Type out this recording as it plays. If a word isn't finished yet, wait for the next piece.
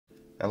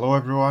Hello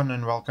everyone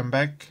and welcome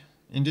back.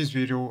 In this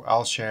video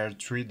I'll share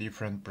 3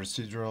 different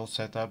procedural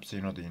setups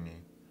in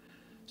Houdini.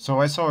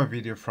 So I saw a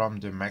video from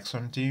the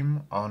Maxon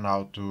team on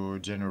how to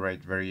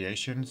generate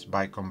variations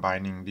by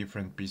combining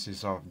different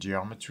pieces of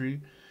geometry,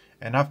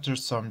 and after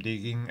some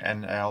digging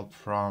and help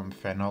from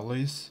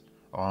Fenolis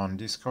on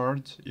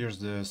Discord, here's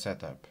the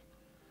setup.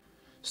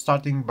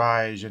 Starting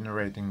by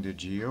generating the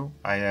geo,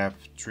 I have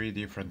 3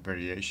 different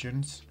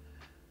variations,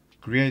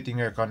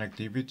 creating a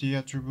connectivity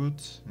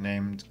attribute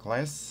named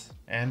class,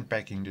 and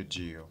packing the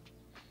geo.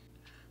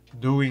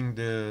 Doing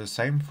the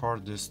same for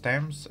the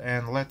stems,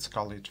 and let's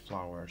call it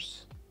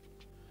flowers.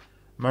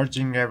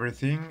 Merging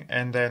everything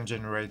and then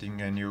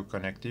generating a new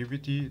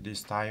connectivity,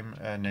 this time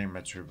a name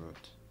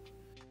attribute.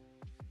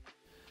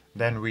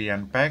 Then we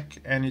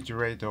unpack and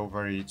iterate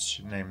over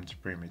each named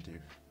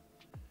primitive.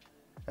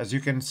 As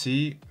you can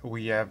see,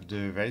 we have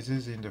the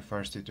vases in the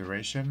first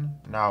iteration.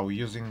 Now,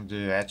 using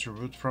the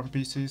attribute from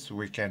pieces,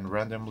 we can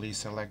randomly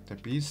select a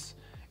piece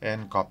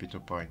and copy to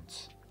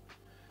points.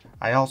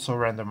 I also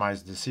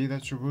randomized the seed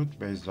attribute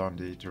based on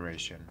the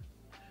iteration.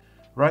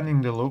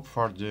 Running the loop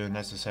for the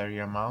necessary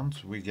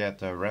amount, we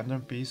get a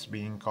random piece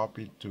being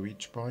copied to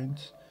each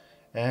point,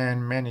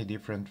 and many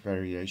different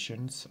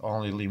variations,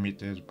 only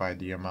limited by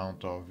the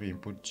amount of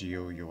input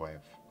geo you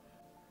have.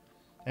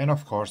 And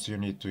of course you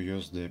need to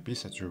use the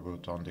piece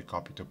attribute on the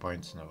copy to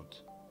points node.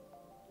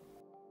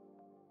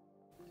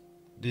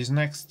 This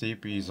next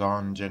tip is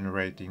on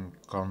generating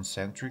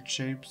concentric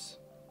shapes.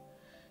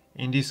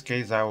 In this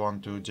case I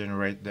want to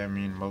generate them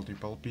in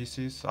multiple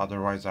pieces,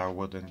 otherwise I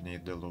wouldn't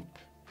need the loop.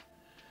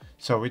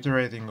 So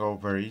iterating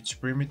over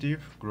each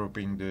primitive,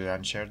 grouping the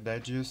unshared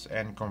edges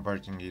and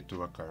converting it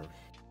to a curve.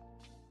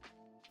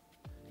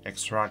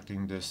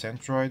 Extracting the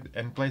centroid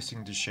and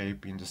placing the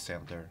shape in the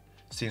center,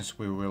 since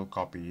we will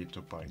copy it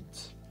to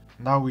points.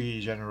 Now we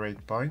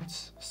generate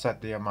points,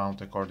 set the amount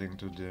according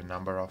to the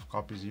number of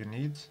copies you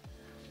need.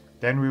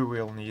 Then we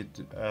will need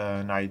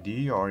an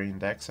ID or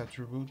index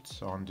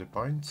attribute on the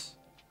points.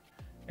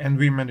 And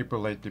we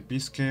manipulate the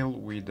p-scale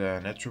with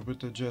an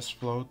attribute adjust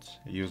float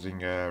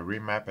using a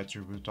remap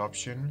attribute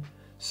option,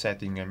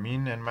 setting a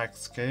min and max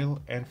scale,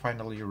 and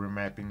finally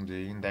remapping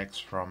the index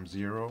from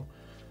 0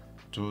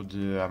 to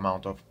the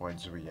amount of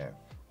points we have.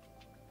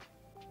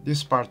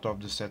 This part of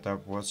the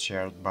setup was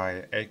shared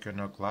by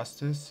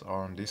Iconoclastes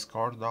on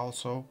Discord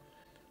also.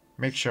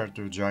 Make sure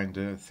to join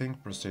the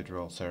Think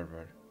Procedural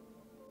server.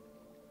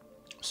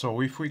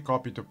 So if we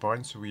copy the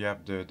points, we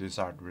have the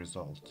desired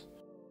result.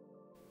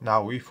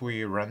 Now if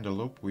we run the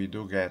loop, we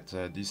do get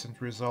a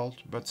decent result,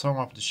 but some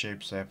of the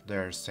shapes have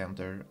their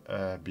center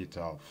a bit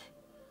off.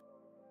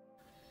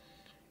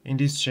 In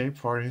this shape,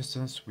 for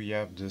instance, we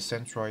have the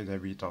centroid a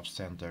bit off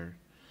center.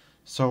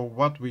 So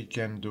what we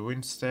can do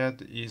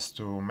instead is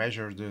to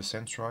measure the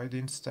centroid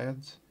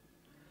instead,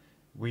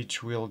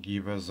 which will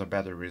give us a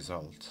better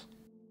result.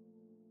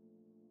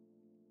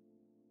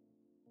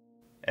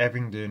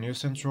 Having the new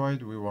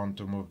centroid, we want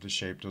to move the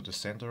shape to the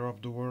center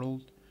of the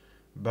world,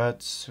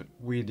 but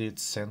with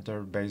its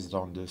center based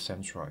on the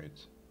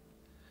centroid.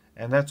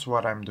 And that's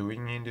what I'm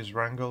doing in this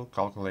wrangle,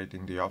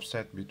 calculating the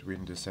offset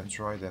between the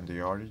centroid and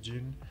the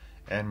origin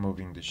and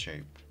moving the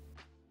shape.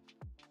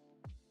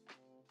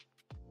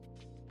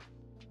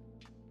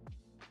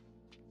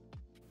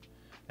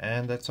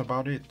 And that's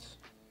about it.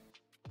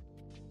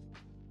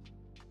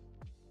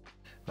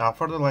 Now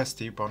for the last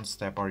tip on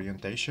step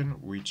orientation,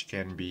 which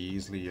can be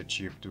easily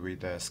achieved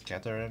with a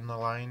scatter and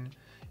align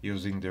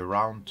using the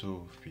round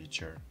to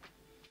feature.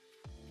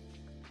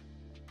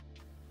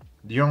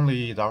 The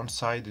only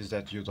downside is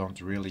that you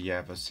don't really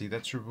have a seed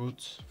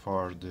attribute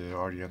for the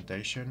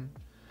orientation,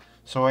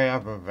 so I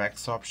have a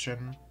vex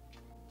option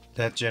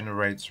that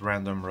generates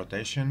random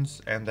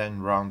rotations and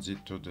then rounds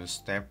it to the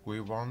step we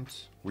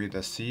want with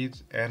a seed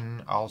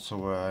and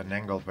also an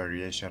angle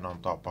variation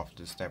on top of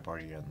the step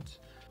orient,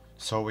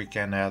 so we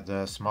can add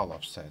a small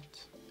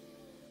offset.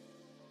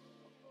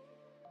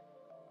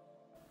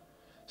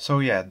 So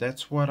yeah,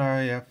 that's what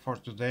I have for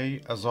today.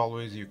 As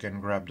always, you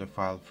can grab the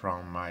file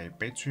from my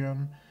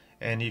Patreon,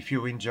 and if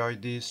you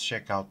enjoyed this,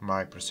 check out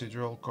my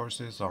procedural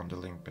courses on the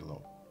link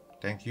below.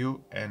 Thank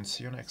you and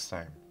see you next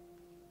time.